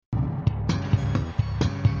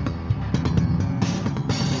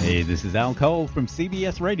Hey, this is Al Cole from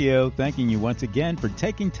CBS Radio, thanking you once again for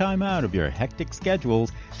taking time out of your hectic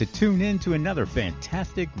schedules to tune in to another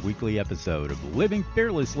fantastic weekly episode of Living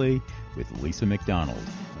Fearlessly with Lisa McDonald.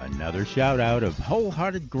 Another shout out of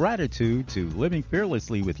wholehearted gratitude to Living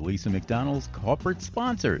Fearlessly with Lisa McDonald's corporate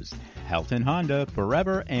sponsors, Helton Honda,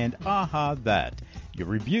 Forever, and Aha That. Your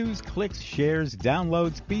reviews, clicks, shares,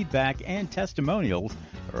 downloads, feedback, and testimonials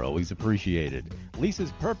are always appreciated.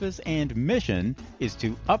 Lisa's purpose and mission is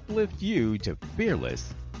to uplift you to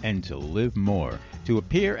fearless and to live more. To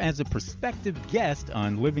appear as a prospective guest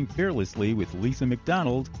on Living Fearlessly with Lisa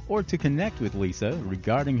McDonald, or to connect with Lisa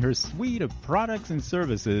regarding her suite of products and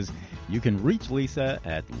services, you can reach Lisa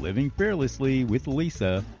at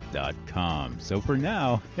livingfearlesslywithlisa.com. So for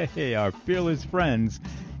now, hey, our fearless friends,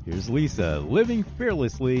 here's Lisa, Living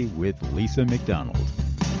Fearlessly with Lisa McDonald.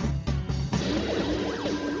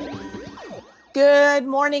 Good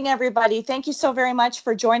morning, everybody. Thank you so very much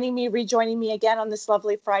for rejoining me again on this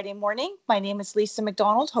lovely Friday morning. My name is Lisa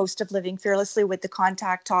McDonald, host of Living Fearlessly with the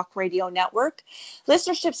Contact Talk Radio Network.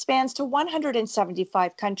 Listenership spans to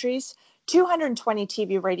 175 countries, 220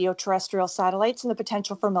 TV, radio, terrestrial satellites, and the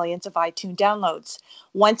potential for millions of iTunes downloads.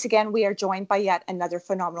 Once again, we are joined by yet another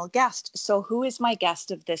phenomenal guest. So who is my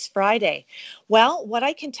guest of this Friday? Well, what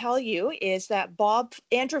I can tell you is that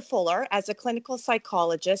Andrew Fuller, as a clinical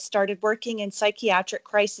psychologist, started working in psychiatric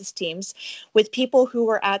crisis teams with people who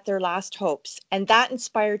were at their last hopes. And that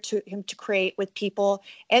inspired him to create with people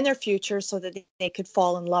and their future so that they could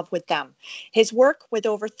fall in love with them. His work with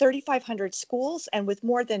over 3,500 schools and with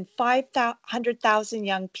more than 500,000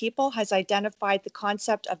 young people has identified the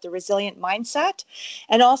concept of the resilient mindset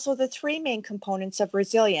and also the three main components of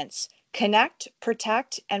resilience: connect,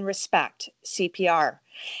 protect, and respect, CPR.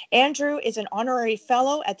 Andrew is an honorary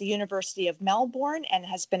fellow at the University of Melbourne and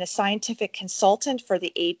has been a scientific consultant for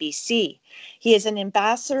the ABC. He is an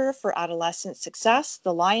ambassador for Adolescent Success,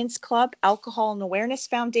 the Lions Club, Alcohol and Awareness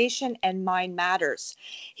Foundation, and Mind Matters.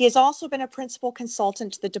 He has also been a principal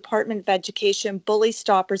consultant to the Department of Education Bully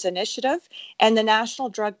Stoppers Initiative and the National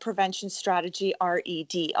Drug Prevention Strategy,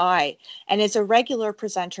 REDI, and is a regular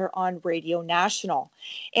presenter on Radio National.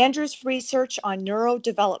 Andrew's research on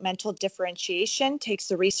neurodevelopmental differentiation takes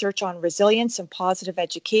the research on resilience and positive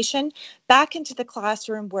education back into the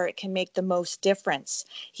classroom where it can make the most difference.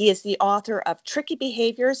 He is the author of Tricky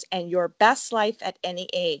Behaviors and Your Best Life at Any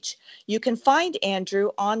Age. You can find Andrew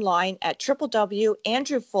online at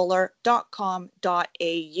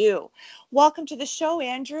www.andrewfuller.com.au. Welcome to the show,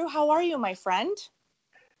 Andrew. How are you, my friend?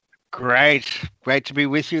 Great to be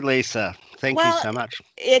with you, Lisa. Thank you so much.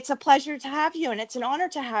 It's a pleasure to have you, and it's an honor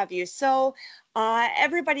to have you. So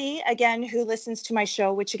everybody, again, who listens to my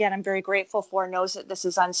show, which again I'm very grateful for, knows that this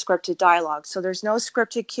is unscripted dialogue. So there's no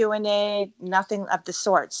scripted Q&A, nothing of the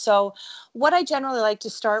sort. So what I generally like to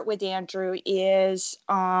start with, Andrew, is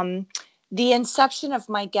the inception of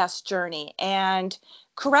my guest journey. And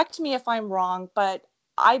correct me if I'm wrong, but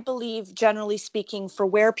I believe, generally speaking, for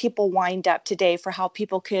where people wind up today, for how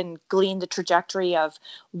people can glean the trajectory of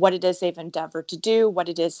what it is they've endeavored to do, what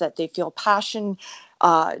it is that they feel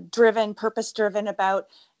passion-driven, purpose-driven about,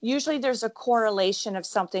 usually there's a correlation of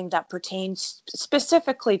something that pertains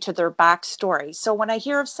specifically to their backstory. So when I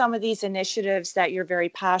hear of some of these initiatives that you're very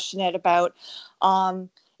passionate about,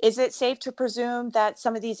 is it safe to presume that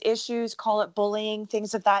some of these issues, call it bullying,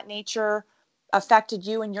 things of that nature, affected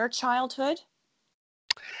you in your childhood?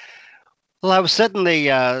 Well, I was certainly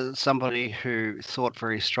somebody who thought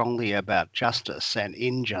very strongly about justice and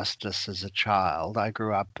injustice as a child. I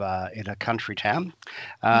grew up in a country town,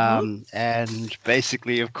 and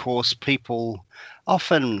basically, of course, people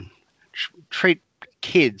often treat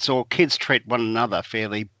kids, or kids treat one another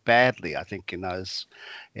fairly badly, I think, in those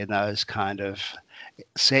kind of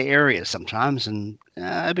areas sometimes, and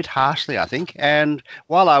a bit harshly, I think. And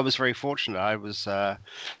while I was very fortunate, I was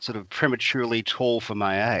sort of prematurely tall for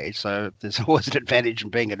my age, so there's always an advantage in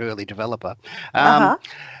being an early developer.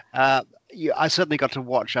 I certainly got to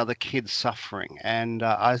watch other kids suffering, and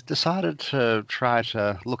I decided to try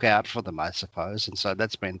to look out for them, I suppose. And so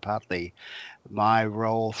that's been partly my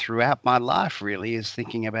role throughout my life, really, is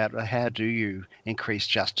thinking about how do you increase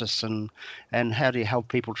justice and how do you help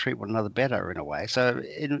people treat one another better, in a way. So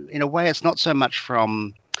in a way, it's not so much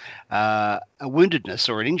from a woundedness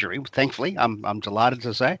or an injury, thankfully, I'm delighted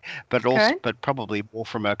to say, but also, but probably more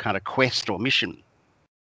from a kind of quest or mission.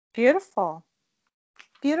 Beautiful.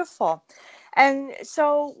 And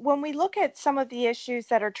so when we look at some of the issues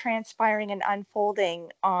that are transpiring and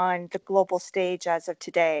unfolding on the global stage as of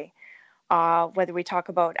today, whether we talk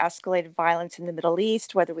about escalated violence in the Middle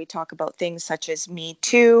East, whether we talk about things such as Me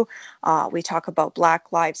Too, we talk about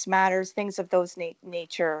Black Lives Matters, things of those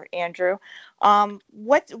nature, Andrew.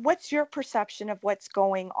 What's your perception of what's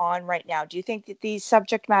going on right now? Do you think that these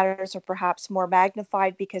subject matters are perhaps more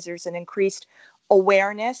magnified because there's an increased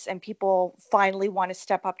awareness and people finally want to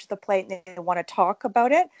step up to the plate and they want to talk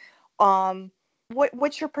about it?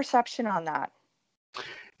 What's your perception on that?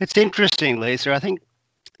 It's interesting, Lisa. I think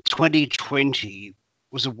 2020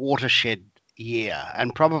 was a watershed year,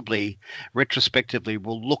 and probably retrospectively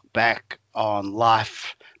we'll look back on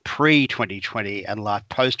life pre-2020 and life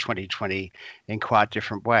post-2020 in quite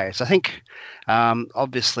different ways. I think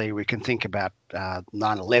obviously we can think about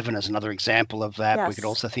 9/11 as another example of that. Yes. We could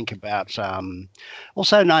also think about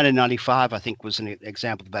also 1995, I think, was an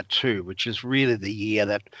example of that too, which is really the year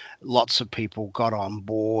that lots of people got on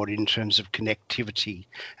board in terms of connectivity.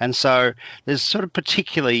 And so there's sort of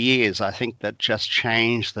particular years, I think, that just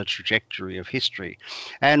changed the trajectory of history.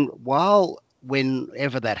 And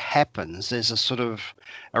whenever that happens, there's a sort of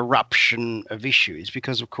eruption of issues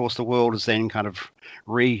because, of course, the world is then kind of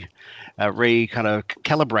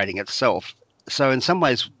calibrating itself. So in some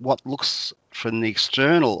ways, what looks from the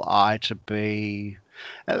external eye to be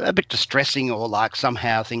a bit distressing or like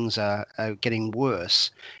somehow things are getting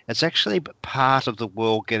worse, it's actually part of the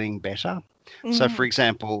world getting better. Mm-hmm. So, for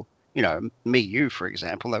example, for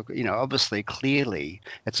example, obviously, clearly,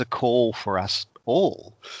 it's a call for us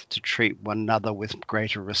all to treat one another with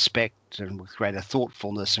greater respect and with greater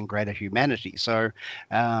thoughtfulness and greater humanity. So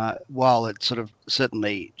while it sort of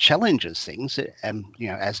certainly challenges things, and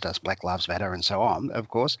as does Black Lives Matter and so on, of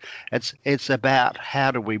course, it's about how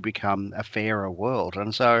do we become a fairer world.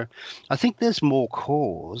 And so I think there's more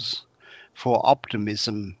cause for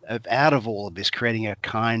optimism out of all of this, creating a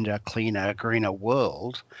kinder, cleaner, greener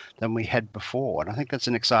world than we had before. And I think that's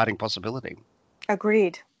an exciting possibility.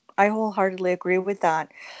 Agreed. I wholeheartedly agree with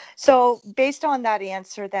that. So based on that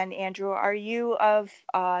answer then, Andrew, are you of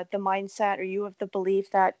the mindset, are you of the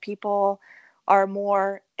belief that people are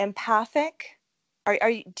more empathic?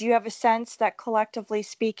 Do you have a sense that collectively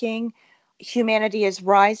speaking, humanity is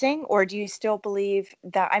rising, or do you still believe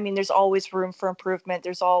that, there's always room for improvement.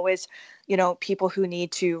 There's always, people who need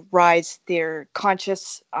to rise their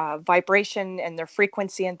conscious vibration and their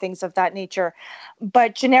frequency and things of that nature.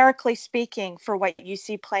 But generically speaking, for what you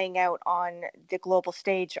see playing out on the global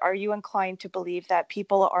stage, are you inclined to believe that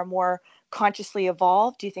people are more consciously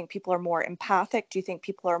evolved? Do you think people are more empathic? Do you think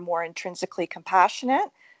people are more intrinsically compassionate?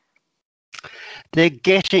 They're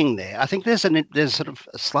getting there. I think there's sort of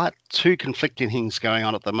a slight two conflicting things going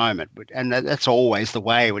on at the moment, and that's always the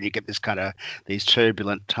way when you get these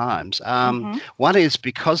turbulent times. One is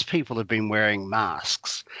because people have been wearing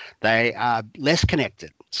masks, they are less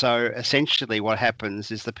connected. So essentially what happens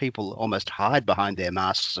is the people almost hide behind their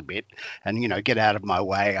masks a bit and, get out of my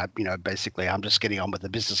way. Basically I'm just getting on with the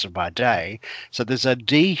business of my day. So there's a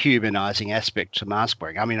dehumanizing aspect to mask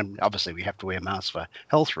wearing. Obviously we have to wear masks for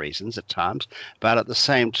health reasons at times, but at the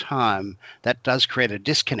same time, that does create a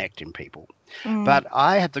disconnect in people. But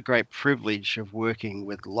I have the great privilege of working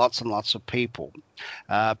with lots and lots of people,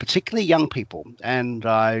 particularly young people, and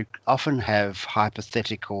I often have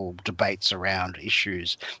hypothetical debates around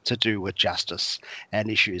issues to do with justice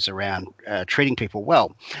and issues around treating people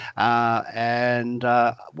well. And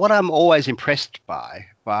what I'm always impressed by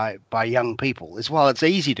young people is, while it's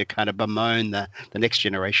easy to kind of bemoan the next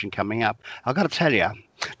generation coming up, I've got to tell you,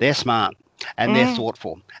 they're smart and they're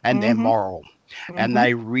thoughtful and they're moral. And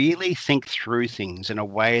they really think through things in a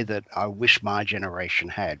way that I wish my generation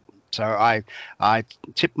had. So I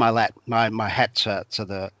tip my hat to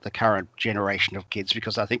the current generation of kids,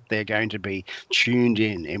 because I think they're going to be tuned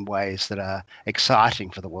in ways that are exciting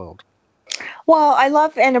for the world. Well, I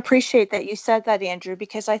love and appreciate that you said that, Andrew,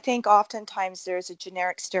 because I think oftentimes there's a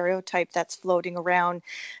generic stereotype that's floating around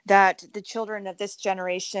that the children of this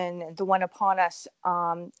generation, the one upon us,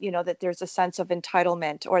 that there's a sense of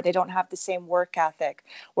entitlement, or they don't have the same work ethic,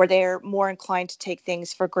 or they're more inclined to take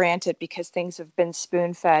things for granted because things have been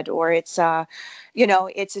spoon-fed, or it's a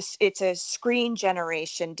screen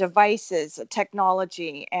generation, devices,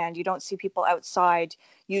 technology, and you don't see people outside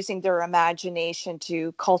using their imagination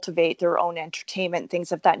to cultivate their own entertainment,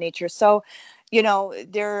 things of that nature. So,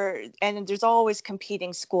 there's always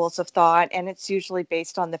competing schools of thought, and it's usually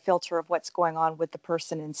based on the filter of what's going on with the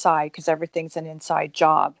person inside, because everything's an inside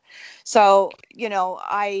job. So,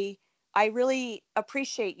 I really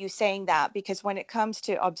appreciate you saying that, because when it comes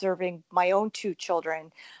to observing my own two children,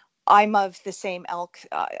 I'm of the same ilk,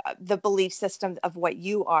 the belief system of what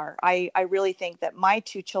you are. I really think that my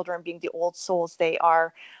two children, being the old souls they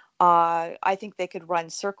are, I think they could run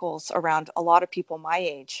circles around a lot of people my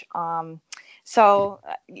age. So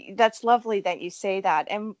that's lovely that you say that.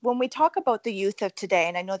 And when we talk about the youth of today,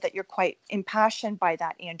 and I know that you're quite impassioned by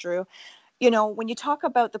that, Andrew, when you talk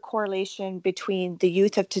about the correlation between the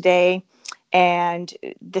youth of today and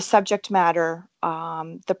the subject matter,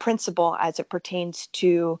 the principle as it pertains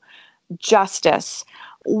to justice,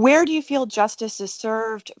 where do you feel justice is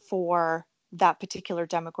served for that particular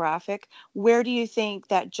demographic? Where do you think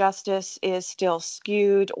that justice is still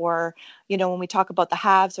skewed, or, when we talk about the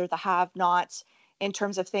haves or the have-nots, in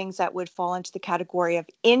terms of things that would fall into the category of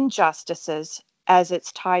injustices as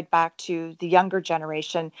it's tied back to the younger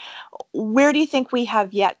generation? Where do you think we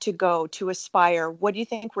have yet to go to aspire? What do you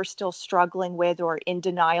think we're still struggling with or in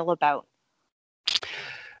denial about?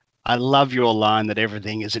 I love your line that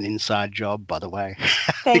everything is an inside job, by the way.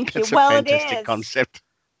 Thank you. That's a Well, fantastic it is. concept.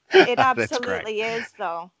 It That's great. absolutely is,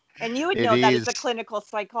 though. And you would It know that as is. a clinical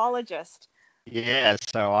psychologist. Yeah.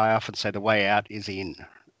 So I often say the way out is in.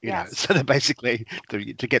 Yes. So that basically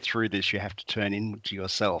to get through this, you have to turn into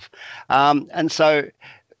yourself. And so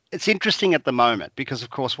it's interesting at the moment because, of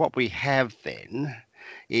course, what we have then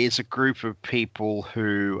is a group of people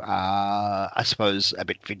who are, I suppose, a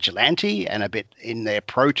bit vigilante and a bit in their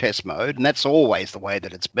protest mode, and that's always the way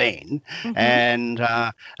that it's been. Mm-hmm.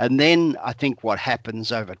 And then I think what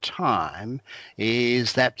happens over time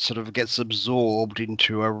is that sort of gets absorbed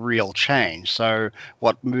into a real change. So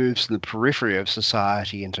what moves from the periphery of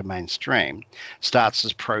society into mainstream starts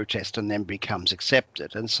as protest and then becomes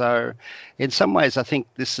accepted. And so in some ways, I think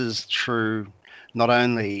this is true not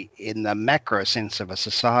only in the macro sense of a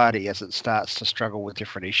society as it starts to struggle with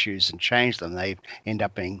different issues and change them. They end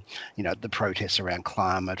up being, the protests around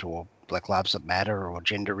climate or Black Lives Matter or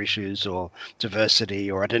gender issues or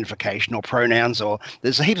diversity or identification or pronouns, or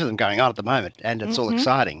there's a heap of them going on at the moment, and it's all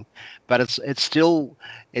exciting. But it's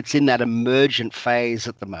in that emergent phase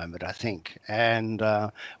at the moment, I think. And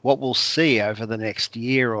what we'll see over the next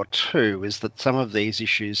year or two is that some of these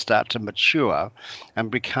issues start to mature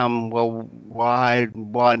and become, well, why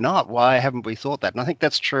not? Why haven't we thought that? And I think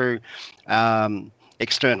that's true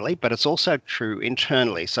externally, but it's also true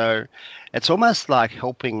internally. So it's almost like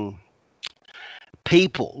helping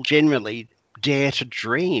people generally dare to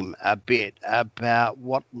dream a bit about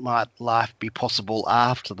what might life be possible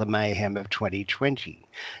after the mayhem of 2020.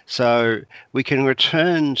 So we can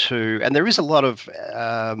return to, and there is a lot of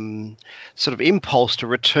sort of impulse to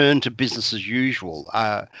return to business as usual.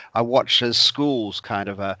 I watch as schools kind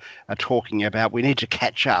of are talking about we need to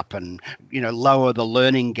catch up and, lower the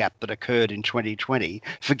learning gap that occurred in 2020,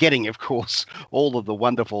 forgetting, of course, all of the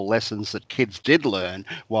wonderful lessons that kids did learn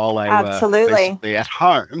while they were basically at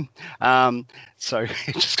home. So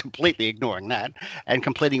just completely ignoring that and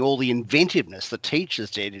completing all the inventiveness that teachers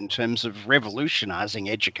did in terms of revolutionizing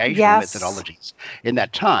educational methodologies in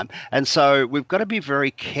that time. And so we've got to be very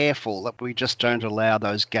careful that we just don't allow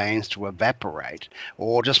those gains to evaporate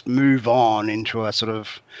or just move on into a sort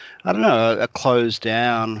of, a closed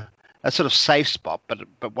down, a sort of safe spot,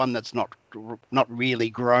 but one that's not really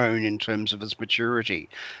grown in terms of its maturity.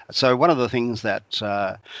 So one of the things that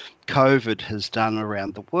COVID has done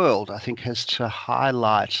around the world, I think, has to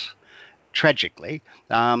highlight, tragically,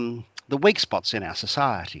 the weak spots in our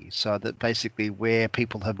society, so that basically where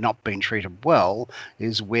people have not been treated well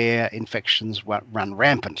is where infections run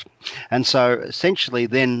rampant. And so essentially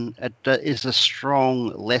then it is a strong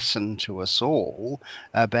lesson to us all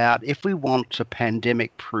about if we want to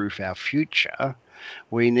pandemic-proof our future,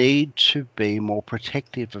 we need to be more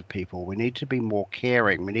protective of people. We need to be more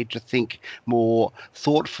caring. We need to think more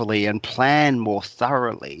thoughtfully and plan more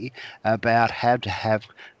thoroughly about how to have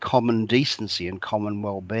common decency and common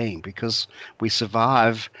well-being, because we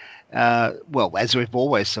survive, as we've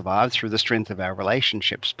always survived, through the strength of our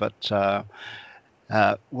relationships. But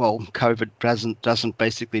COVID doesn't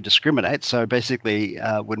basically discriminate. So basically,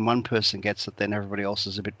 when one person gets it, then everybody else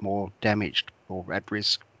is a bit more damaged or at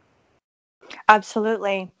risk.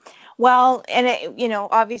 Absolutely. Well, and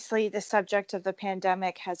obviously the subject of the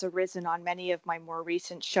pandemic has arisen on many of my more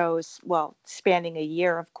recent shows, spanning a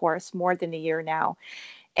year, of course, more than a year now.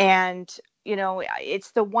 And,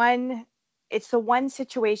 it's the one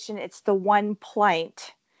situation, it's the one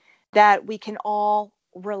plight that we can all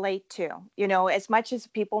relate to. As much as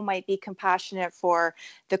people might be compassionate for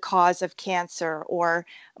the cause of cancer or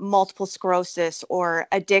multiple sclerosis or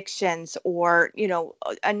addictions or,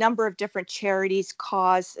 a number of different charities,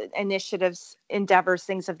 cause initiatives, endeavors,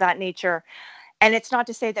 things of that nature. And it's not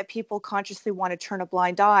to say that people consciously want to turn a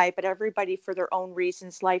blind eye, but everybody for their own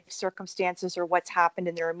reasons, life circumstances, or what's happened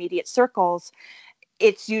in their immediate circles,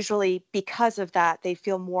 it's usually because of that they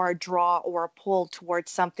feel more a draw or a pull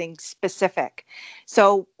towards something specific.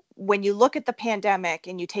 So when you look at the pandemic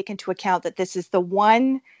and you take into account that this is the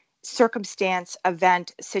one circumstance,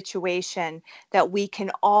 event, situation that we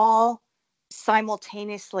can all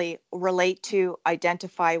simultaneously relate to,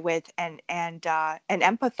 identify with, and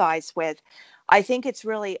empathize with, I think it's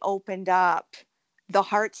really opened up the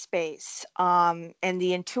heart space, and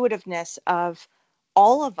the intuitiveness of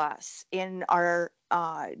all of us in our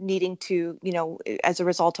needing to, as a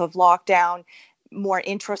result of lockdown, more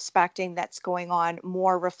introspecting that's going on,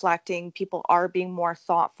 more reflecting. People are being more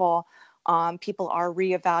thoughtful. People are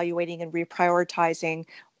reevaluating and reprioritizing.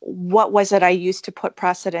 What was it I used to put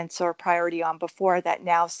precedence or priority on before that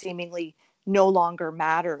now seemingly no longer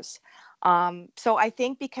matters? So I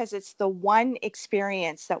think because it's the one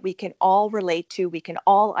experience that we can all relate to, we can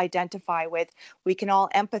all identify with, we can all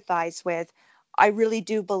empathize with, I really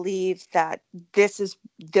do believe that this is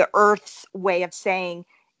the Earth's way of saying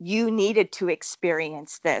you needed to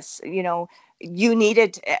experience this.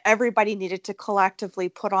 Everybody needed to collectively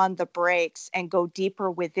put on the brakes and go deeper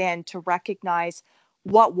within to recognize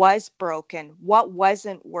what was broken, what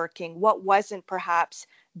wasn't working, what wasn't perhaps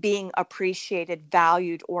being appreciated,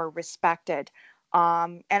 valued, or respected.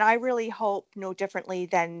 And I really hope, no differently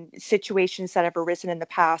than situations that have arisen in the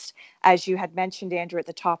past, as you had mentioned, Andrew, at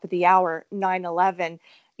the top of the hour, 9/11,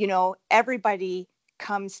 everybody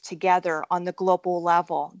comes together on the global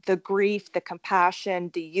level, the grief, the compassion,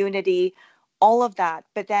 the unity, all of that.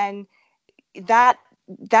 But then that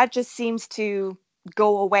just seems to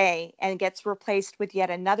go away and gets replaced with yet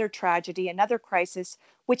another tragedy, another crisis,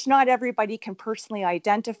 which not everybody can personally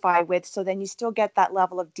identify with. So then you still get that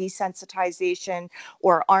level of desensitization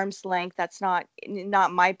or arm's length. That's not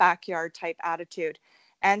my backyard type attitude.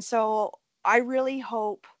 And so I really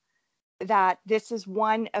hope that this is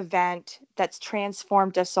one event that's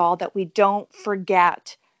transformed us all, that we don't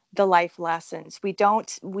forget the life lessons. We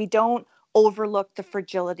don't overlook the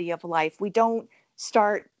fragility of life. We don't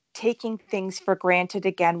start taking things for granted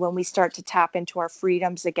again when we start to tap into our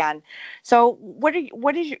freedoms again. So what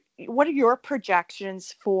are your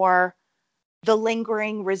projections for the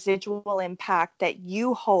lingering residual impact that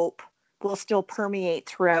you hope will still permeate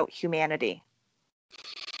throughout humanity?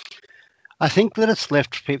 I think that it's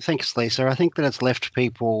left people. Thanks, Lisa. I think that it's left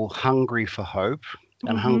people hungry for hope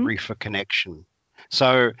and hungry for connection.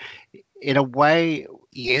 So, in a way,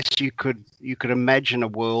 yes, you could imagine a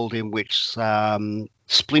world in which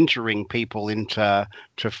splintering people into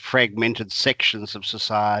fragmented sections of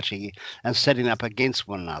society and setting up against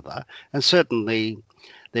one another, and certainly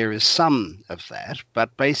there is some of that,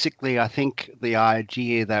 but basically I think the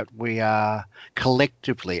idea that we are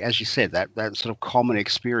collectively, as you said, that sort of common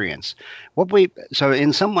experience, so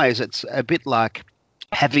in some ways it's a bit like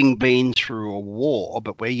having been through a war,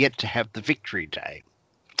 but we're yet to have the victory day.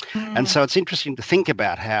 And so it's interesting to think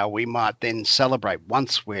about how we might then celebrate,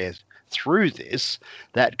 once we're through this,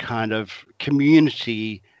 that kind of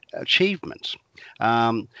community achievement.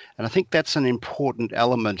 And I think that's an important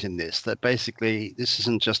element in this, that basically this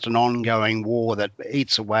isn't just an ongoing war that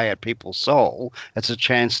eats away at people's soul. It's a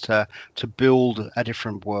chance to build a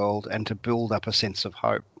different world and to build up a sense of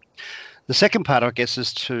hope. The second part, I guess,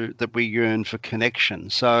 is that we yearn for connection.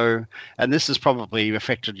 So, and this has probably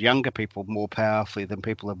affected younger people more powerfully than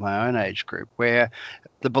people of my own age group, where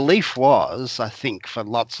the belief was, I think, for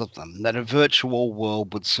lots of them, that a virtual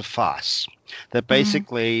world would suffice. That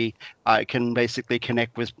basically I can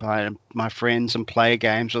connect with my friends and play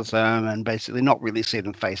games with them and basically not really see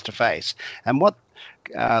them face to face. And what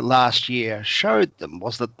last year showed them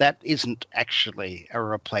was that isn't actually a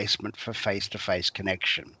replacement for face-to-face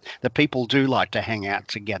connection. That people do like to hang out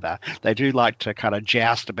together. They do like to kind of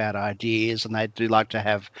joust about ideas, and they do like to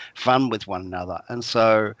have fun with one another. And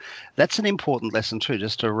so that's an important lesson too,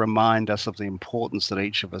 just to remind us of the importance that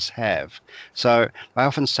each of us have. So I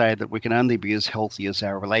often say that we can only be as healthy as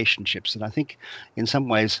our relationships. And I think in some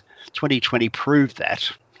ways 2020 proved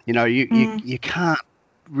that. You can't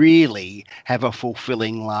really have a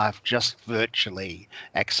fulfilling life just virtually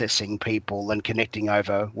accessing people and connecting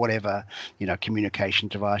over whatever communication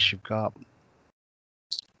device you've got.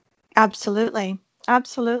 Absolutely.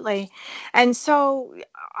 And so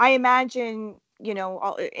I imagine,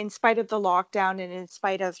 in spite of the lockdown and in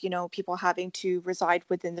spite of, people having to reside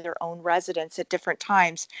within their own residence at different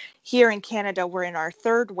times, here in Canada, we're in our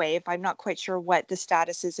third wave. I'm not quite sure what the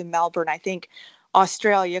status is in Melbourne. I think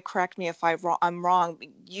Australia, correct me if I'm wrong,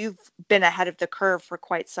 you've been ahead of the curve for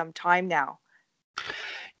quite some time now.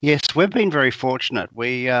 Yes, we've been very fortunate.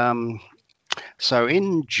 We so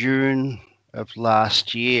in June of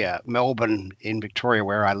last year, Melbourne in Victoria,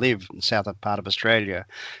 where I live, in the southern part of Australia,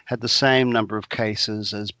 had the same number of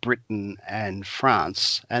cases as Britain and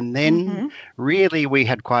France. And then Mm-hmm. really we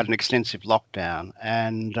had quite an extensive lockdown.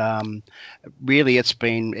 And really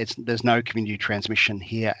there's no community transmission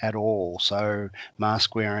here at all. So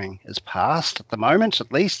mask wearing is passed at the moment,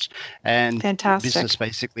 at least, and business Fantastic.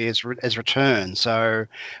 basically has returned. So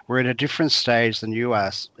we're at a different stage than you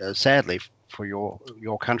are, sadly, for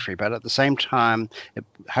your country, but at the same time,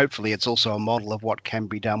 hopefully it's also a model of what can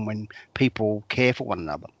be done when people care for one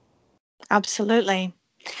another. Absolutely.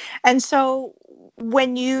 And so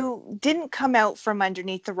when you didn't come out from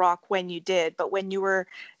underneath the rock when you did, but when you were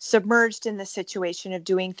submerged in the situation of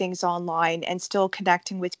doing things online and still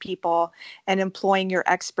connecting with people and employing your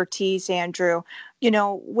expertise, Andrew,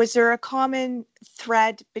 was there a common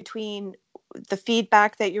thread between the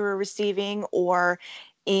feedback that you were receiving or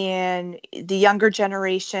in the younger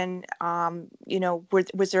generation,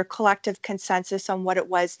 was there a collective consensus on what it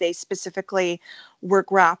was they specifically were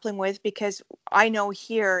grappling with? Because I know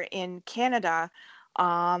here in Canada,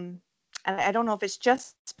 and I don't know if it's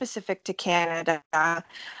just specific to Canada,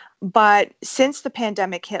 but since the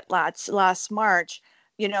pandemic hit last March,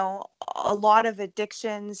 a lot of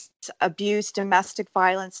addictions, abuse, domestic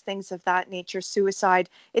violence, things of that nature,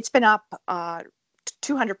 suicide, it's been up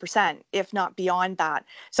 200%, if not beyond that.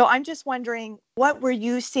 So I'm just wondering, what were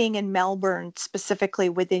you seeing in Melbourne specifically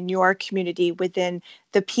within your community, within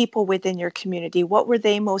the people within your community? What were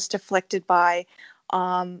they most afflicted by?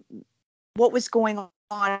 What was going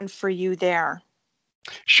on for you there?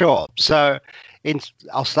 Sure. So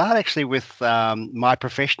I'll start actually with my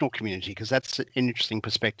professional community, because that's an interesting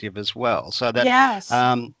perspective as well. So that Yes.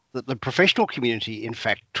 the professional community, in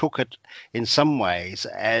fact, took it in some ways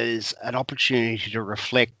as an opportunity to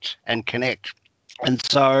reflect and connect. And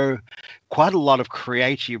so quite a lot of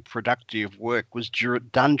creative, productive work was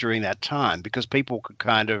done during that time, because people could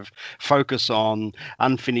kind of focus on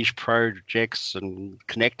unfinished projects and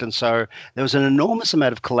connect. And so there was an enormous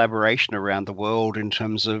amount of collaboration around the world in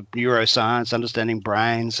terms of neuroscience, understanding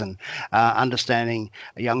brains, and understanding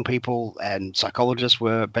young people, and psychologists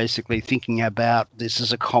were basically thinking about this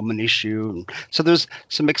as a common issue. And so there's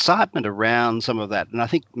some excitement around some of that. And I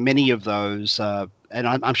think many of those and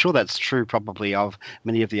I'm sure that's true probably of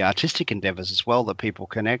many of the artistic endeavors as well that people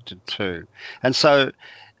connected to. And so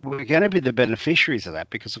we're going to be the beneficiaries of that,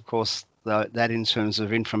 because, of course, that in terms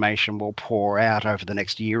of information will pour out over the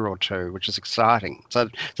next year or two, which is exciting. So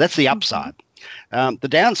that's the upside. The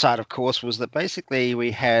downside, of course, was that basically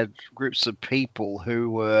we had groups of people who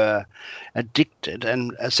were addicted.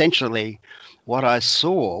 And essentially what I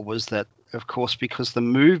saw was that, of course, because the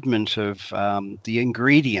movement of the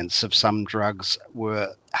ingredients of some drugs were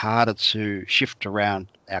harder to shift around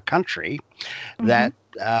our country, that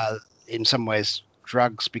in some ways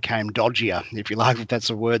drugs became dodgier, if you like, if that's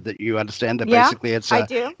a word that you understand. That basically it's I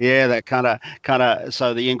do. that kind of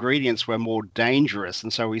so the ingredients were more dangerous,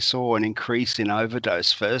 and so we saw an increase in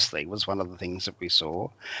overdose. Firstly, was one of the things that we saw.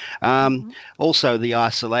 Also, the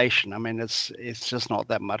isolation. I mean, it's just not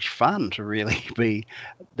that much fun to really be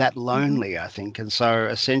that lonely, I think. And so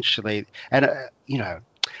essentially, and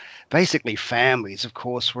basically families, of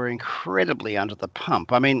course, were incredibly under the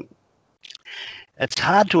pump. I mean, it's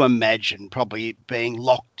hard to imagine probably being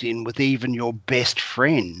locked in with even your best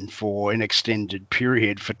friend for an extended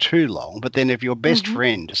period for too long. But then if your best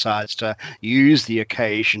friend decides to use the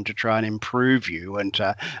occasion to try and improve you and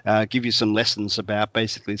to give you some lessons about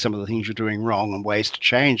basically some of the things you're doing wrong and ways to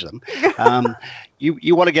change them,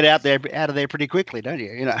 you want to get out of there pretty quickly, don't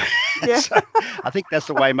you? Yeah. So I think that's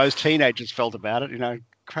the way most teenagers felt about it.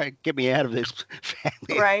 Get me out of this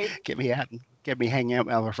family, Right. get me out and get me hanging out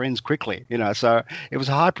with other friends quickly, so it was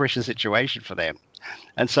a high pressure situation for them.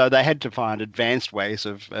 And so they had to find advanced ways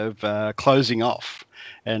of closing off.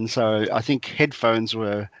 And so I think headphones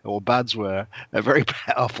or buds were a very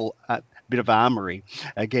powerful bit of armory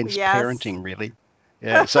against parenting, really.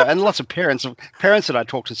 Yeah. So, and lots of parents that I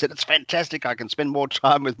talked to said, it's fantastic. I can spend more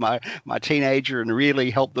time with my teenager and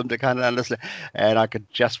really help them to kind of understand. And I could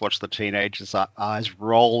just watch the teenager's eyes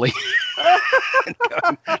rolling.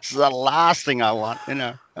 Going, this is the last thing I want,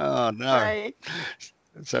 Oh, no. Right.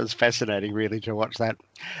 So it's fascinating, really, to watch that.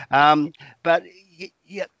 But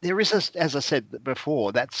yeah, there is, as I said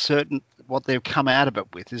before, that certain, what they've come out of it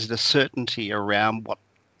with is the certainty around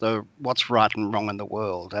what's right and wrong in the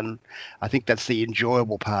world. And I think that's the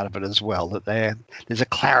enjoyable part of it as well, that there's a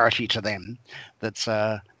clarity to them that's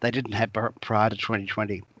they didn't have prior to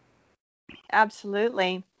 2020.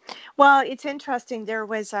 Absolutely. Well, it's interesting. There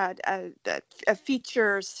was a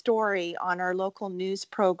feature story on our local news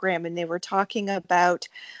program, and they were talking about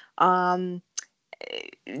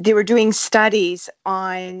they were doing studies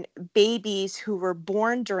on babies who were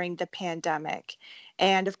born during the pandemic.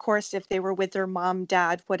 And of course, if they were with their mom,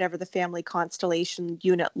 dad, whatever the family constellation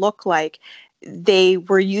unit looked like, they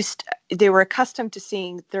were accustomed to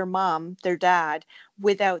seeing their mom, their dad,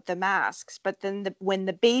 without the masks. But then when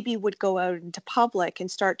the baby would go out into public and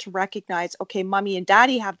start to recognize, okay, mommy and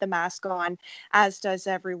daddy have the mask on, as does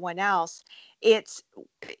everyone else, it's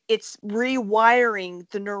rewiring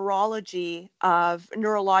the neurologically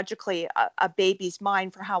a baby's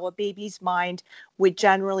mind for how a baby's mind would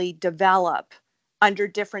generally develop under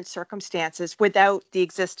different circumstances without the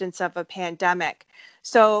existence of a pandemic.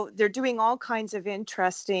 So they're doing all kinds of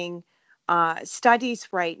interesting studies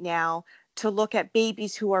right now to look at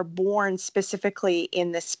babies who are born specifically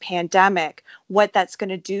in this pandemic, what that's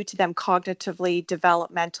going to do to them cognitively,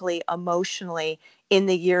 developmentally, emotionally in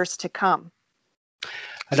the years to come.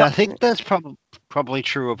 And I think that's probably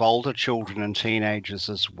true of older children and teenagers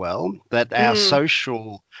as well, that our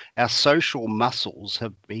social muscles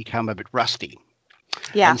have become a bit rusty.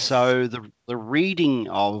 Yeah. And so the reading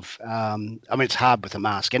of, it's hard with a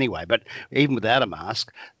mask anyway, but even without a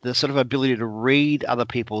mask, the sort of ability to read other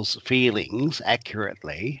people's feelings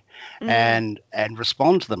accurately and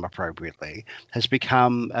respond to them appropriately has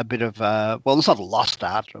become a bit of it's not a lost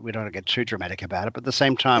art. We don't want to get too dramatic about it, but at the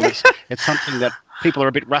same time, it's something that people are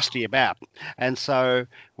a bit rusty about. And so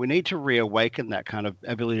we need to reawaken that kind of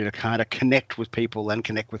ability to kind of connect with people and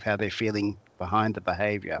connect with how they're feeling behind the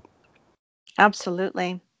behavior.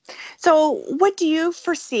 Absolutely. So what do you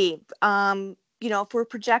foresee, if we're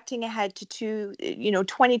projecting ahead to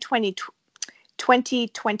 2020,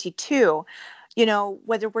 2022,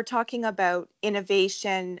 whether we're talking about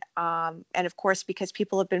innovation, and of course, because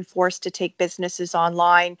people have been forced to take businesses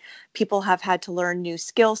online, people have had to learn new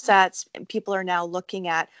skill sets, and people are now looking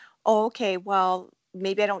at,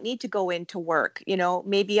 maybe I don't need to go into work.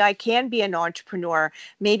 Maybe I can be an entrepreneur.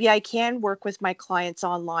 Maybe I can work with my clients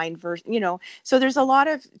online. So there's a lot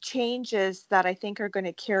of changes that I think are going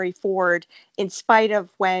to carry forward in spite of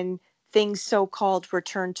when things so-called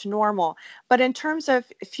return to normal. But in terms of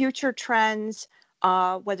future trends,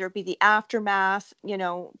 whether it be the aftermath,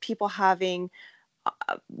 people having,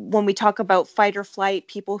 when we talk about fight or flight,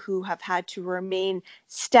 people who have had to remain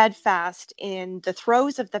steadfast in the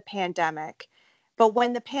throes of the pandemic. But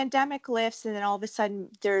when the pandemic lifts and then all of a sudden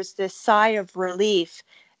there's this sigh of relief,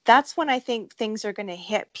 that's when I think things are going to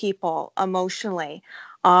hit people emotionally,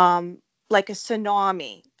 like a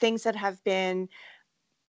tsunami, things that have been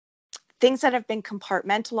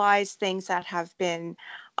compartmentalized, things that have been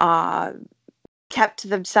kept to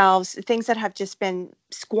themselves, things that have just been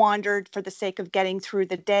squandered for the sake of getting through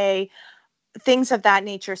the day, things of that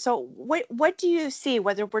nature. So what do you see,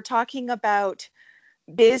 whether we're talking about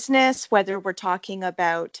business, whether we're talking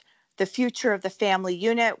about the future of the family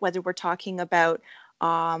unit, whether we're talking about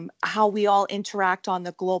how we all interact on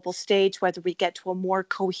the global stage, whether we get to a more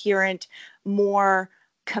coherent, more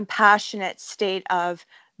compassionate state of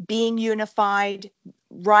being unified,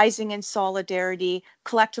 rising in solidarity,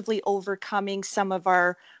 collectively overcoming some of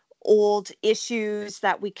our old issues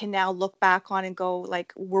that we can now look back on and go,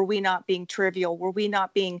 like, were we not being trivial? Were we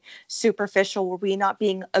not being superficial? Were we not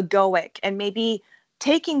being egoic? And maybe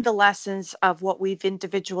taking the lessons of what we've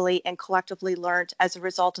individually and collectively learned as a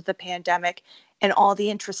result of the pandemic and all the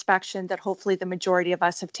introspection that hopefully the majority of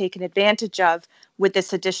us have taken advantage of with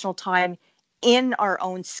this additional time in our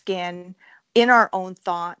own skin, in our own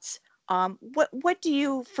thoughts. What do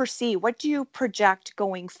you foresee? What do you project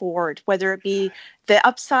going forward, whether it be the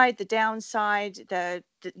upside, the downside, the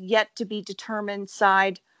yet to be determined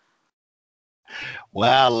side?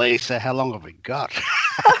 Well, Lisa, how long have we got?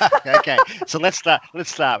 Okay, so let's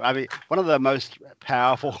start. I mean, one of the most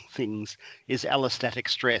powerful things is allostatic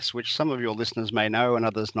stress, which some of your listeners may know and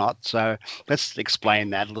others not. So let's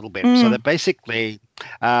explain that a little bit. So that basically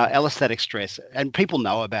allostatic stress, and people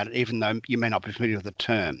know about it, even though you may not be familiar with the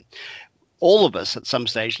term. All of us at some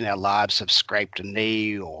stage in our lives have scraped a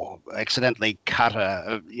knee or accidentally cut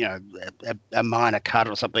a minor cut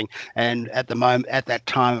or something, and at that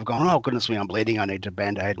time have gone, oh goodness me, I'm bleeding, I need a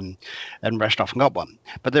Band-Aid, and rushed off and got one.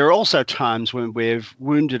 But there are also times when we've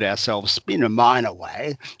wounded ourselves in a minor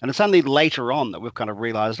way, and it's only later on that we've kind of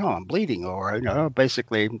realized, oh, I'm bleeding, or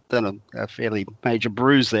basically done a fairly major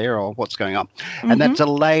bruise there, or what's going on. And that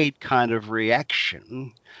delayed kind of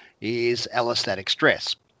reaction is allostatic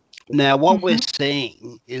stress. Now, what we're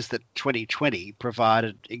seeing is that 2020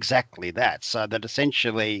 provided exactly that. So that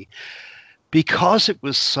essentially, because it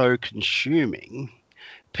was so consuming,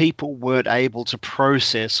 people weren't able to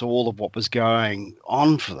process all of what was going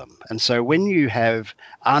on for them. And so when you have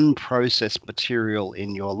unprocessed material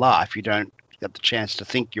in your life, you don't get the chance to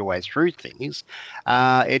think your way through things.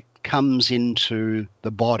 It comes into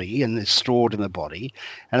the body and is stored in the body,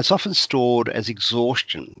 and it's often stored as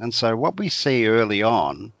exhaustion. And so what we see early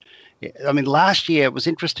on, I mean, last year it was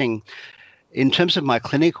interesting. In terms of my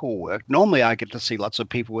clinical work, normally I get to see lots of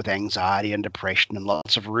people with anxiety and depression and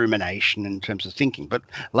lots of rumination in terms of thinking. But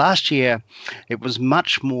last year, it was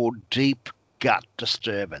much more deep gut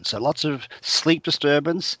disturbance. So lots of sleep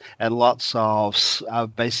disturbance and lots of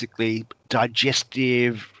basically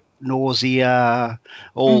digestive nausea,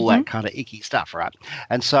 all that kind of icky stuff, right?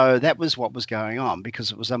 And so that was what was going on,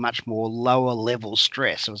 because it was a much more lower level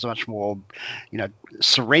stress. It was a much more,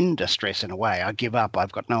 surrender stress in a way. I give up.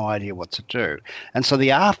 I've got no idea what to do. And so the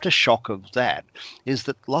aftershock of that is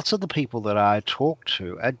that lots of the people that I talk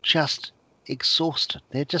to are just exhausted.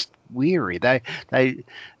 They're just weary. They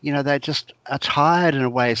just are tired in a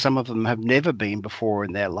way some of them have never been before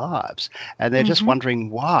in their lives, and they're just wondering,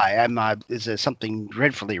 why is there something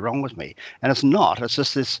dreadfully wrong with me? And it's not. It's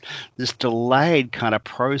just this delayed kind of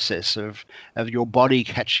process of your body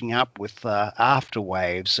catching up with the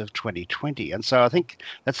afterwaves of 2020. And so I think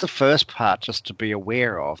that's the first part, just to be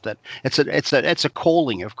aware of, that it's a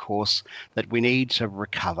calling, of course, that we need to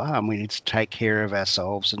recover, and we need to take care of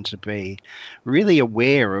ourselves and to be really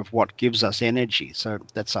aware of what gives us energy. So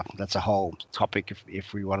that's a whole topic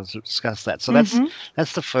if we wanted to discuss that. So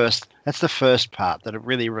that's the first part, that it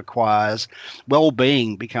really requires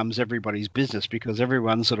well-being becomes everybody's business, because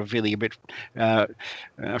everyone's sort of feeling a bit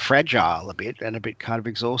fragile, a bit, and a bit kind of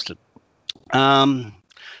exhausted.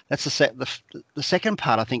 That's the second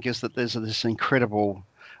part, I think, is that there's this incredible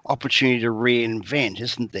opportunity to reinvent,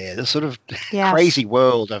 isn't there? The sort of crazy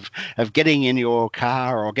world of getting in your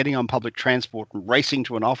car or getting on public transport and racing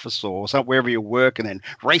to an office or wherever you work, and then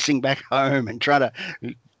racing back home and trying to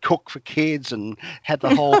cook for kids and had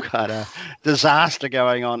the whole kind of disaster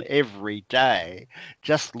going on every day,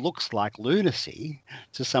 just looks like lunacy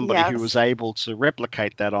to somebody who was able to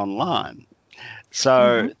replicate that online.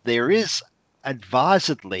 So there is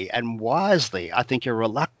advisedly and wisely, I think, a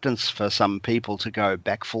reluctance for some people to go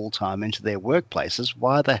back full-time into their workplaces.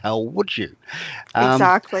 Why the hell would you?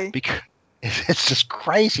 Exactly. Because it's just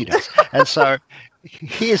craziness. And so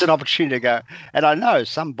here's an opportunity to go. And I know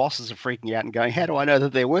some bosses are freaking out and going, how do I know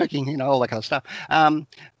that they're working? All that kind of stuff.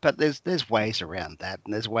 But there's ways around that,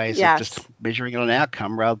 and there's ways of just measuring an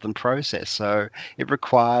outcome rather than process. So it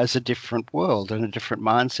requires a different world and a different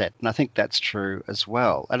mindset. And I think that's true as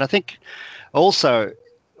well. And I think also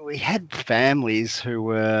we had families who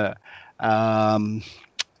were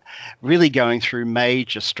really going through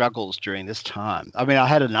major struggles during this time. I mean, I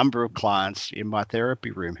had a number of clients in my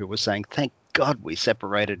therapy room who were saying, thank God we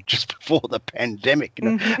separated just before the pandemic.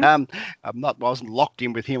 I wasn't locked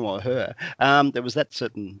in with him or her. There was that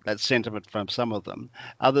sentiment from some of them.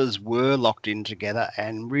 Others were locked in together,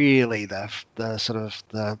 and really the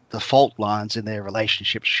fault lines in their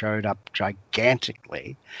relationships showed up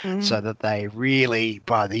gigantically, so that they really,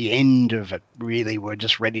 by the end of it, really were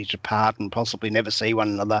just ready to part and possibly never see one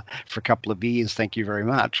another for a couple of years. Thank you very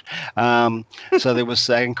much. So there was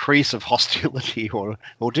an increase of hostility or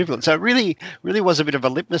difficulty. So it really was a bit of a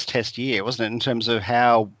litmus test year, wasn't it, in terms of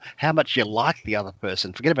how much you like the other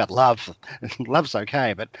person. Forget about love. Love's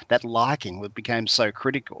okay, but that liking became so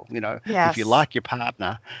critical. If you like your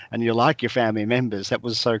partner and you like your family members, that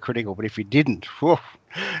was so critical. But if you didn't,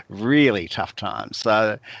 really tough times.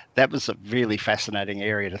 So that was a really fascinating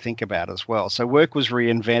area to think about as well. So work was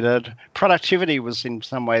reinvented. Productivity was in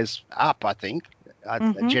some ways up, I think.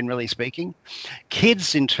 Generally speaking.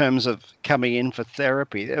 Kids, in terms of coming in for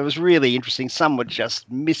therapy, it was really interesting. Some were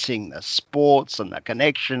just missing the sports and the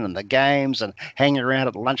connection and the games and hanging around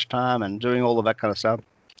at lunchtime and doing all of that kind of stuff.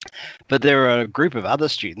 But there are a group of other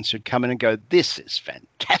students who'd come in and go, this is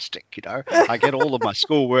fantastic, I get all of my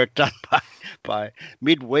schoolwork done by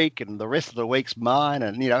midweek, and the rest of the week's mine,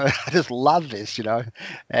 and, I just love this,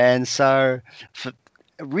 And so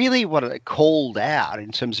really what it called out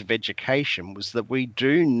in terms of education was that we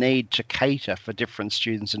do need to cater for different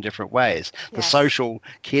students in different ways. Yes. The social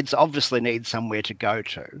kids obviously need somewhere to go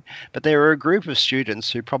to, but there are a group of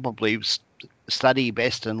students who probably study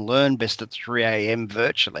best and learn best at 3 a.m.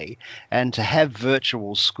 virtually, and to have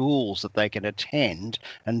virtual schools that they can attend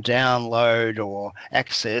and download or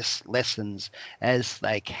access lessons as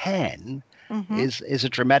they can is a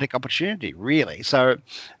dramatic opportunity, really. So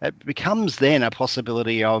it becomes then a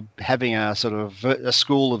possibility of having a sort of a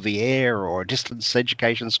school of the air or a distance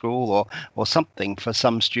education school or something for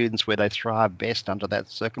some students where they thrive best under that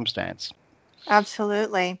circumstance.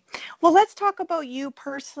 Absolutely. Well, let's talk about you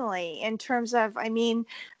personally in terms of, I mean,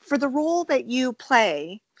 for the role that you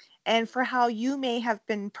play and for how you may have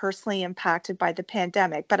been personally impacted by the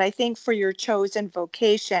pandemic. But I think for your chosen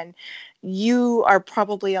vocation, you are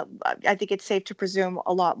probably, I think it's safe to presume,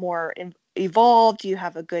 a lot more evolved. You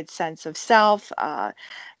have a good sense of self.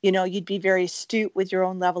 You'd be very astute with your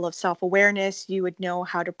own level of self awareness. You would know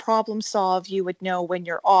how to problem solve. You would know when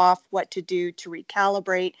you're off, what to do to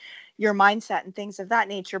recalibrate your mindset and things of that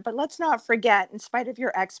nature. But let's not forget, in spite of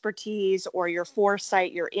your expertise or your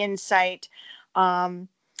foresight, your insight, um,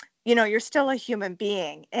 you're still a human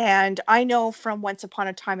being. And I know from once upon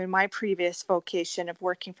a time in my previous vocation of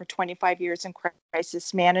working for 25 years in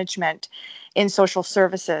crisis management in social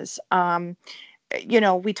services,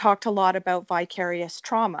 we talked a lot about vicarious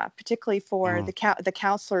trauma, particularly for Mm. the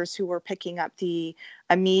counselors who were picking up the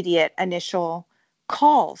immediate initial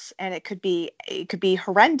calls, and it could be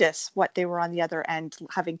horrendous what they were on the other end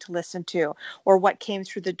having to listen to, or what came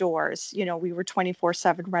through the doors. We were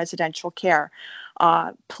 24/7 residential care,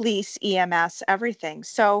 police, EMS, everything.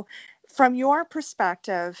 So from your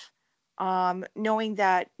perspective, knowing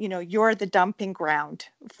that you're the dumping ground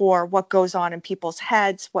for what goes on in people's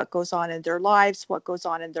heads, what goes on in their lives, what goes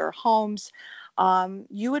on in their homes,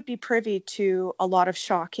 you would be privy to a lot of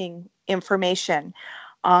shocking information.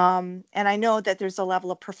 And I know that there's a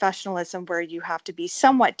level of professionalism where you have to be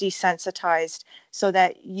somewhat desensitized so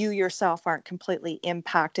that you yourself aren't completely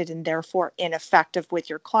impacted and therefore ineffective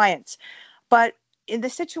with your clients. But in the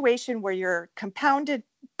situation where you're compounded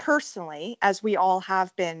personally, as we all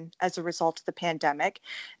have been as a result of the pandemic,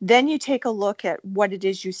 then you take a look at what it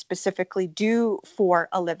is you specifically do for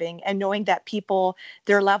a living, and knowing that people,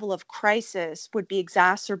 their level of crisis would be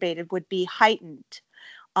exacerbated, would be heightened.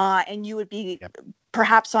 And you would be Yep.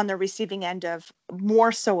 perhaps on the receiving end of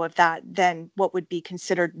more so of that than what would be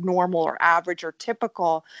considered normal or average or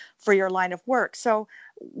typical for your line of work. So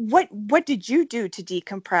what did you do to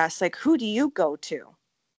decompress? Like, who do you go to?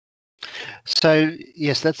 So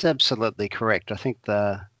yes, that's absolutely correct. I think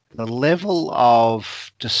the level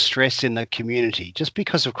of distress in the community, just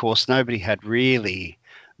because of course nobody had really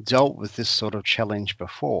dealt with this sort of challenge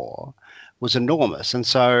before, was enormous. And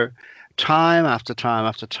so time after time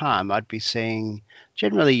after time, I'd be seeing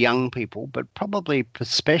generally young people, but probably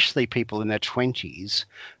especially people in their 20s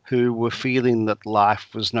who were feeling that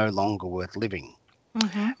life was no longer worth living.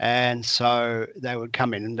 Mm-hmm. And so they would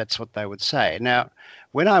come in and that's what they would say. Now,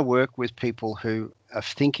 when I work with people who are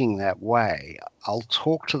thinking that way, I'll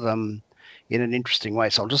talk to them in an interesting way.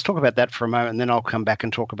 So I'll just talk about that for a moment and then I'll come back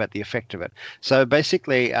and talk about the effect of it. So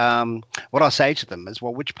basically, what I say to them is,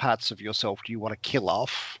 well, which parts of yourself do you want to kill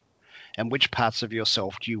off? And which parts of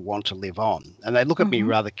yourself do you want to live on? And they look at me Mm-hmm.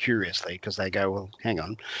 rather curiously because they go, well, hang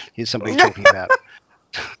on, here's somebody talking about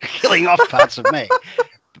killing off parts of me.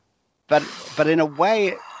 But in a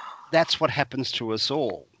way, that's what happens to us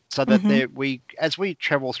all. So that Mm-hmm. as we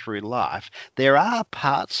travel through life, there are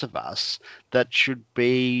parts of us that should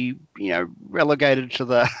be, relegated to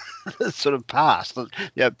the sort of past,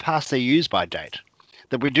 past their use by date,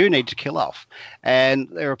 that we do need to kill off, and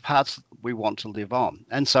there are parts we want to live on.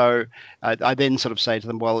 And so I then sort of say to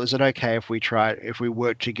them, well, is it okay if we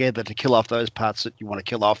work together to kill off those parts that you want to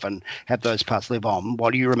kill off and have those parts live on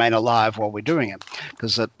while you remain alive while we're doing it?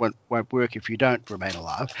 Because that won't work if you don't remain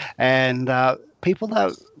alive. And people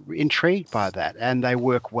are intrigued by that and they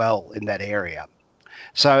work well in that area.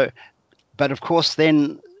 So, but of course,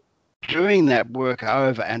 then doing that work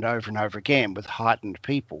over and over and over again with heightened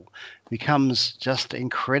people becomes just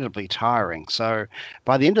incredibly tiring. So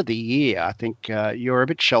by the end of the year, I think you're a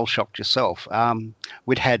bit shell-shocked yourself.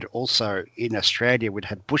 We'd had also in Australia, we'd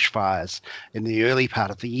had bushfires in the early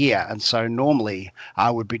part of the year. And so normally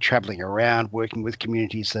I would be travelling around working with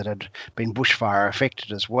communities that had been bushfire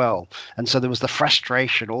affected as well. And so there was the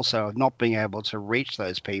frustration also of not being able to reach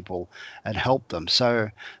those people and help them. So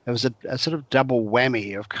there was a sort of double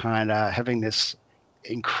whammy of kind of having this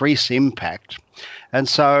increased impact. And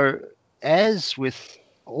so as with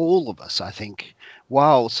all of us, I think,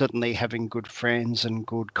 while certainly having good friends and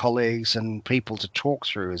good colleagues and people to talk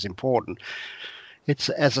through is important, it's,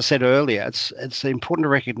 as I said earlier, it's important to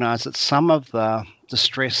recognize that some of the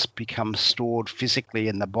stress becomes stored physically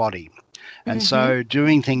in the body. And Mm-hmm. so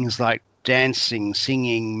doing things like dancing,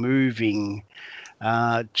 singing, moving,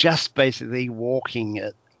 just basically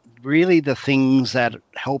walking, really the things that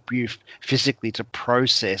help you physically to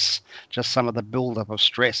process just some of the buildup of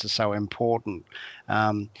stress is so important.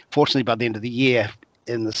 Fortunately, by the end of the year,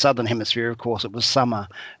 in the southern hemisphere, of course, it was summer,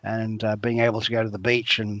 and being able to go to the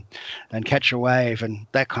beach and catch a wave and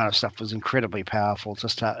that kind of stuff was incredibly powerful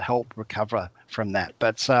just to help recover from that.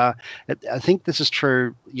 But I think this is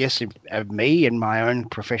true, yes, of me in my own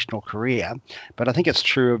professional career, but I think it's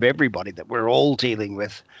true of everybody, that we're all dealing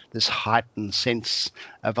with this heightened sense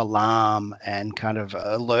of alarm and kind of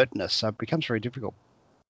alertness. So it becomes very difficult.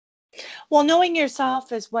 Well, knowing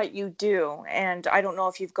yourself is what you do. And I don't know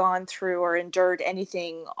if you've gone through or endured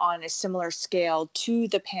anything on a similar scale to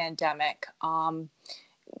the pandemic. And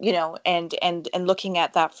looking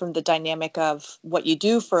at that from the dynamic of what you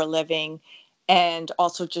do for a living, and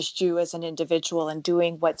also just you as an individual and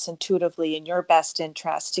doing what's intuitively in your best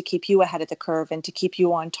interest to keep you ahead of the curve and to keep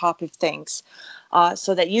you on top of things,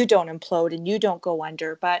 so that you don't implode and you don't go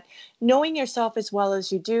under. But knowing yourself as well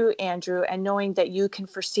as you do, Andrew, and knowing that you can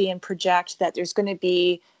foresee and project that there's going to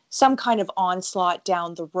be some kind of onslaught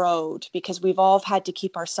down the road, because we've all had to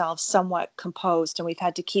keep ourselves somewhat composed and we've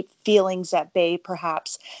had to keep feelings at bay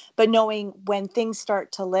perhaps, but knowing when things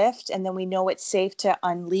start to lift and then we know it's safe to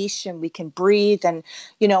unleash and we can breathe, and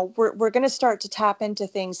we're going to start to tap into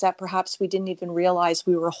things that perhaps we didn't even realize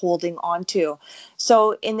we were holding on to.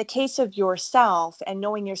 So in the case of yourself and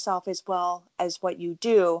knowing yourself as well as what you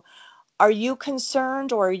do, are you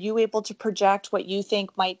concerned, or are you able to project what you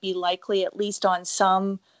think might be likely, at least on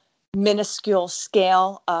some minuscule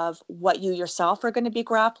scale, of what you yourself are going to be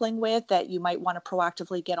grappling with that you might want to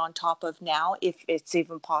proactively get on top of now, if it's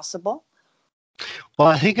even possible? Well,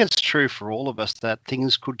 I think it's true for all of us that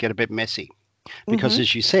things could get a bit messy because,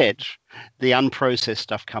 as you said, the unprocessed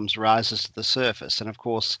stuff rises to the surface. And of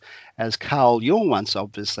course, as Carl Jung once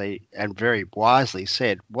obviously and very wisely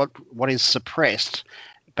said, what is suppressed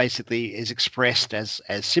basically is expressed as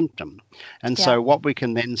symptom. And so what we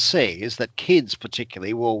can then see is that kids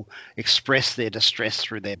particularly will express their distress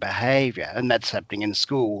through their behavior, and that's happening in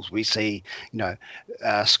schools. We see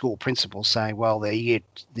school principals saying, well, they're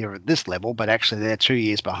at this level, but actually they're 2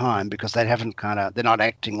 years behind because they're not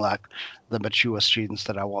acting like the mature students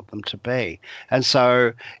that I want them to be. And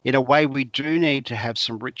so in a way, we do need to have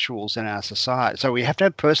some rituals in our society. So we have to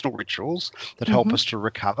have personal rituals that help us to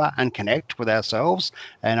recover and connect with ourselves.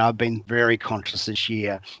 And I've been very conscious this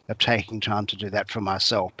year of taking time to do that for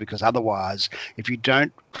myself, because otherwise, if you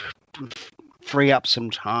don't free up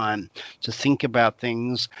some time to think about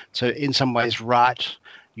things, to in some ways write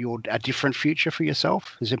a different future for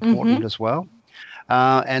yourself is important as well.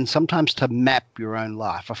 And sometimes to map your own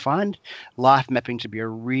life. I find life mapping to be a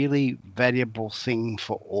really valuable thing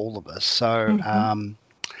for all of us. So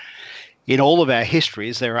in all of our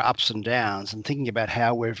histories, there are ups and downs, and thinking about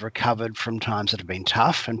how we've recovered from times that have been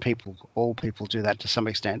tough, and all people do that to some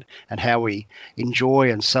extent, and how we enjoy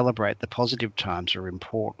and celebrate the positive times are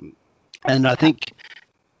important. And I think,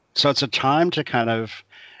 so it's a time to kind of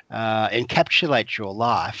encapsulate your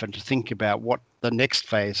life and to think about what the next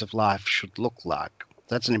phase of life should look like.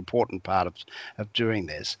 That's an important part of doing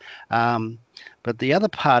this. But the other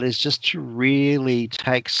part is just to really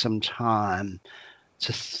take some time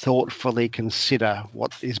to thoughtfully consider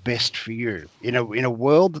what is best for you. In a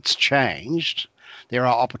world that's changed, there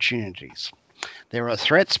are opportunities. There are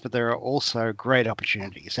threats, but there are also great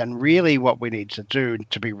opportunities. And really what we need to do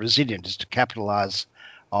to be resilient is to capitalize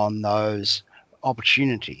on those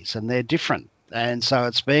opportunities, and they're different. And so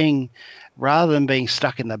it's rather than being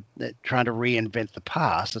stuck in trying to reinvent the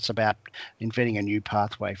past, it's about inventing a new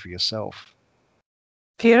pathway for yourself.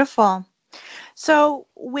 Beautiful. So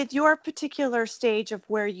with your particular stage of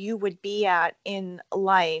where you would be at in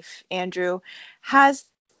life, Andrew, has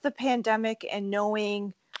the pandemic and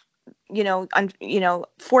knowing,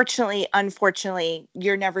 fortunately, unfortunately,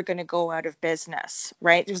 you're never going to go out of business,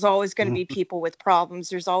 right? There's always going to be people with problems.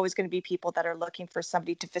 There's always going to be people that are looking for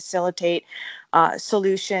somebody to facilitate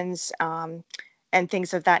solutions and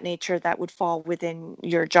things of that nature that would fall within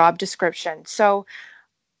your job description. So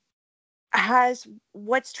has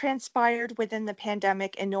what's transpired within the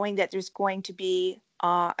pandemic, and knowing that there's going to be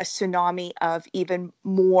a tsunami of even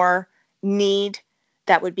more need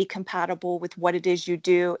that would be compatible with what it is you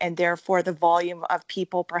do, and therefore the volume of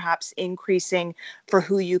people perhaps increasing for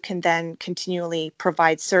who you can then continually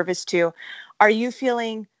provide service to, are you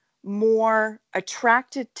feeling more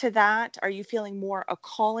attracted to that? Are you feeling more a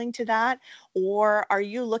calling to that? Or are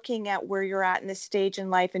you looking at where you're at in this stage in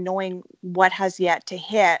life and knowing what has yet to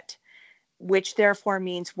hit, which therefore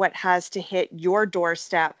means what has to hit your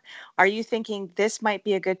doorstep? Are you thinking this might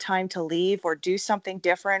be a good time to leave or do something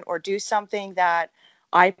different, or do something that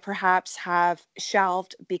I perhaps have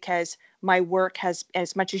shelved because my work has,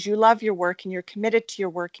 as much as you love your work and you're committed to your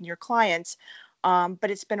work and your clients, but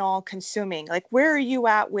it's been all consuming. Like, where are you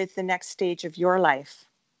at with the next stage of your life?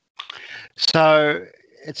 So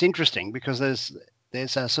it's interesting because there's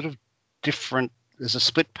a sort of there's a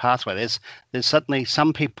split pathway. There's suddenly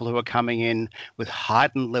some people who are coming in with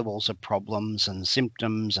heightened levels of problems and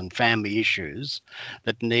symptoms and family issues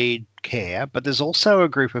that need care, but there's also a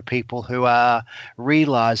group of people who are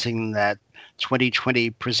realizing that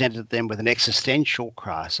 2020 presented them with an existential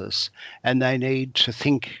crisis and they need to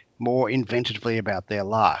think more inventively about their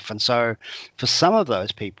life. And so for some of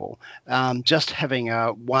those people, just having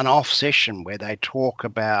a one-off session where they talk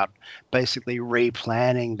about basically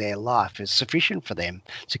replanning their life is sufficient for them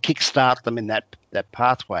to kickstart them in that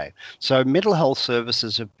pathway. So mental health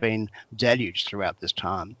services have been deluged throughout this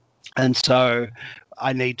time. And so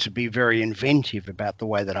I need to be very inventive about the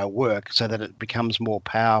way that I work so that it becomes more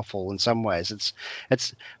powerful in some ways.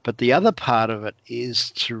 But the other part of it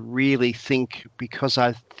is to really think, because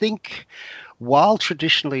I think while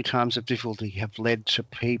traditionally times of difficulty have led to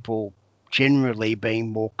people generally being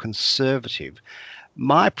more conservative,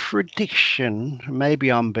 my prediction, maybe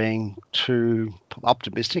I'm being too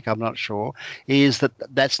optimistic, I'm not sure, is that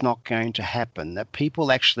that's not going to happen, that people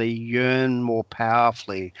actually yearn more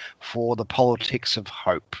powerfully for the politics of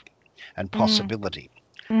hope and possibility.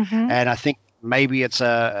 Mm-hmm. And I think maybe it's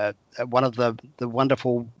one of the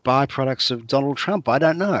wonderful byproducts of Donald Trump. I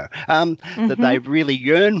don't know. That they really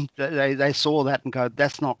yearn, they saw that and go,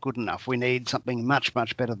 that's not good enough. We need something much,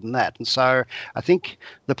 much better than that. And so I think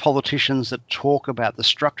the politicians that talk about the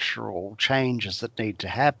structural changes that need to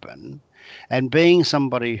happen, and being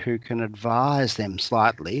somebody who can advise them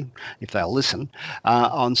slightly, if they'll listen,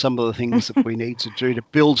 on some of the things that we need to do to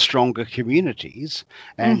build stronger communities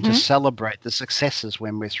and to celebrate the successes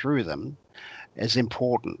when we're through them, is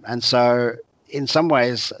important. And so in some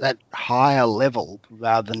ways that higher level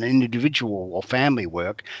rather than individual or family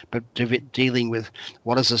work, but dealing with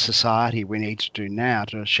what as a society we need to do now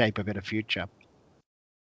to shape a better future.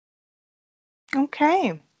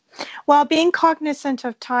 Okay. Well, being cognizant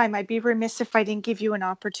of time, I'd be remiss if I didn't give you an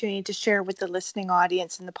opportunity to share with the listening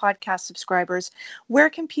audience and the podcast subscribers, where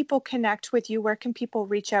can people connect with you? Where can people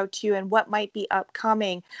reach out to you, and what might be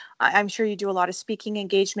upcoming? I'm sure you do a lot of speaking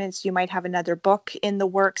engagements. You might have another book in the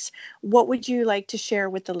works. What would you like to share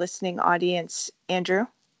with the listening audience, Andrew?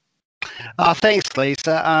 Thanks,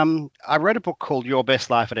 Lisa. I wrote a book called Your Best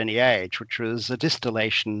Life at Any Age, which was a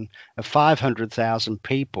distillation of 500,000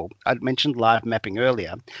 people. I mentioned life mapping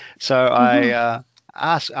earlier. So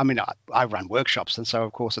I run workshops, and so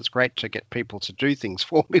of course it's great to get people to do things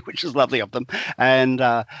for me, which is lovely of them. And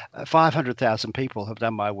 500,000 people have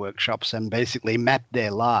done my workshops and basically mapped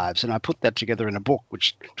their lives. And I put that together in a book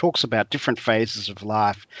which talks about different phases of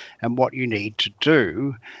life and what you need to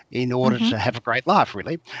do in order to have a great life,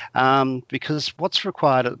 really. Because what's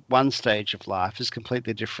required at one stage of life is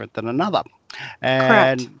completely different than another.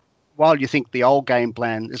 And Correct. While you think the old game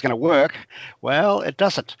plan is going to work, well, it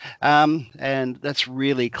doesn't. And that's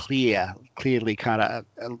really clearly kind of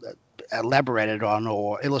elaborated on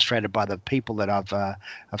or illustrated by the people that I've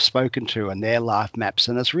spoken to and their life maps.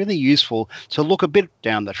 And it's really useful to look a bit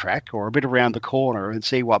down the track or a bit around the corner and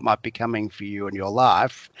see what might be coming for you in your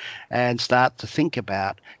life and start to think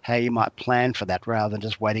about how you might plan for that rather than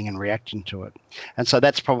just waiting and reacting to it. And so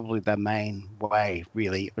that's probably the main way,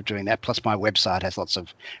 really, of doing that. Plus, my website has lots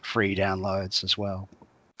of free downloads as well.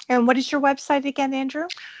 And what is your website again, Andrew?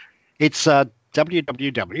 It's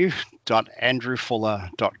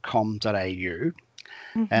www.andrewfuller.com.au.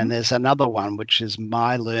 And there's another one, which is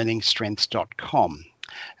mylearningstrengths.com.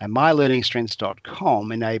 And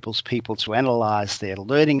mylearningstrengths.com enables people to analyze their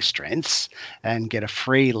learning strengths and get a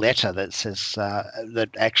free letter that says that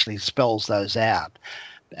actually spells those out.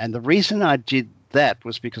 And the reason I did that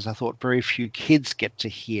was because I thought very few kids get to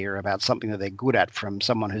hear about something that they're good at from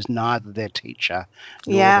someone who's neither their teacher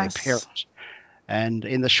nor their parent. And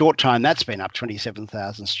in the short time that's been up,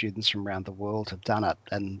 27,000 students from around the world have done it,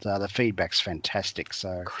 and the feedback's fantastic.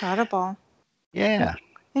 So incredible. Yeah.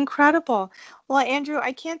 Incredible. Well, Andrew,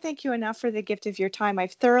 I can't thank you enough for the gift of your time.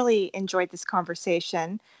 I've thoroughly enjoyed this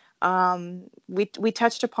conversation. We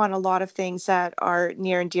touched upon a lot of things that are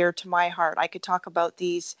near and dear to my heart. I could talk about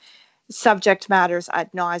these subject matters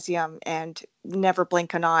ad nauseum and never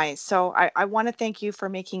blink an eye. So I want to thank you for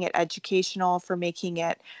making it educational, for making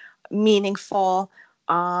it meaningful.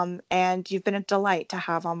 And you've been a delight to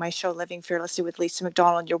have on my show, Living Fearlessly with Lisa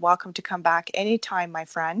McDonald. You're welcome to come back anytime, my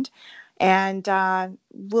friend. And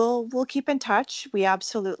we'll keep in touch. We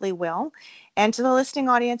absolutely will. And to the listening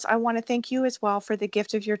audience, I want to thank you as well for the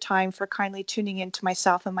gift of your time, for kindly tuning in to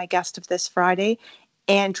myself and my guest of this Friday,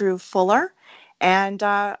 Andrew Fuller. And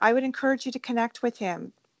I would encourage you to connect with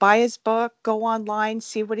him. buy his book, go online,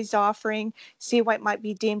 see what he's offering, see what might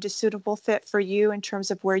be deemed a suitable fit for you in terms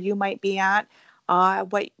of where you might be at.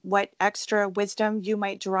 What extra wisdom you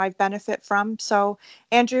might derive benefit from. So,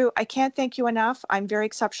 Andrew, I can't thank you enough. I'm very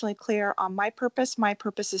exceptionally clear on my purpose. My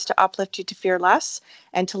purpose is to uplift you to fear less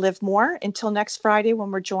and to live more. Until next Friday,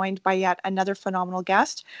 when we're joined by yet another phenomenal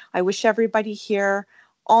guest, I wish everybody here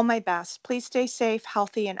all my best. Please stay safe,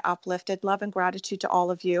 healthy, and uplifted. Love and gratitude to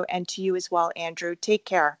all of you, and to you as well, Andrew. Take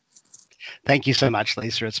care. Thank you so much,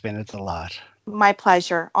 Lisa. It's been a delight. My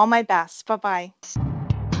pleasure. All my best. Bye-bye.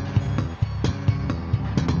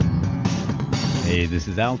 Hey, this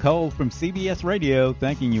is Al Cole from CBS Radio,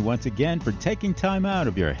 thanking you once again for taking time out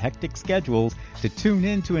of your hectic schedules to tune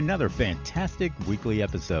in to another fantastic weekly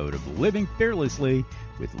episode of Living Fearlessly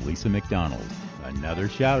with Lisa McDonald. Another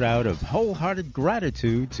shout out of wholehearted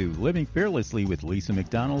gratitude to Living Fearlessly with Lisa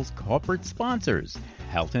McDonald's corporate sponsors,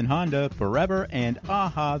 Halton Honda, Forever, and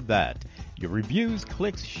Aha That. Your reviews,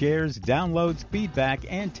 clicks, shares, downloads, feedback,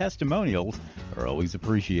 and testimonials are always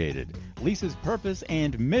appreciated. Lisa's purpose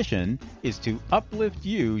and mission is to uplift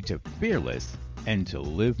you to fearless and to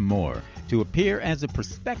live more. To appear as a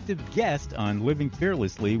prospective guest on Living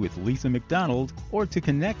Fearlessly with Lisa McDonald, or to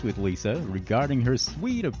connect with Lisa regarding her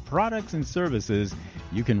suite of products and services,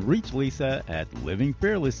 you can reach Lisa at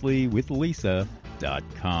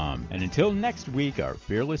livingfearlesslywithlisa.com. And until next week, our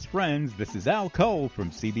fearless friends, this is Al Cole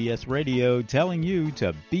from CBS Radio telling you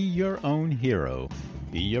to be your own hero,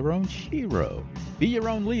 be your own shero, be your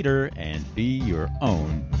own leader, and be your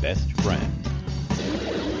own best friend.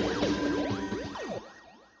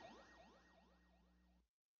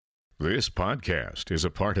 This podcast is a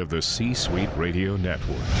part of the C-Suite Radio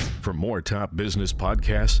Network. For more top business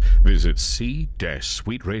podcasts, visit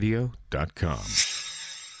c-suiteradio.com.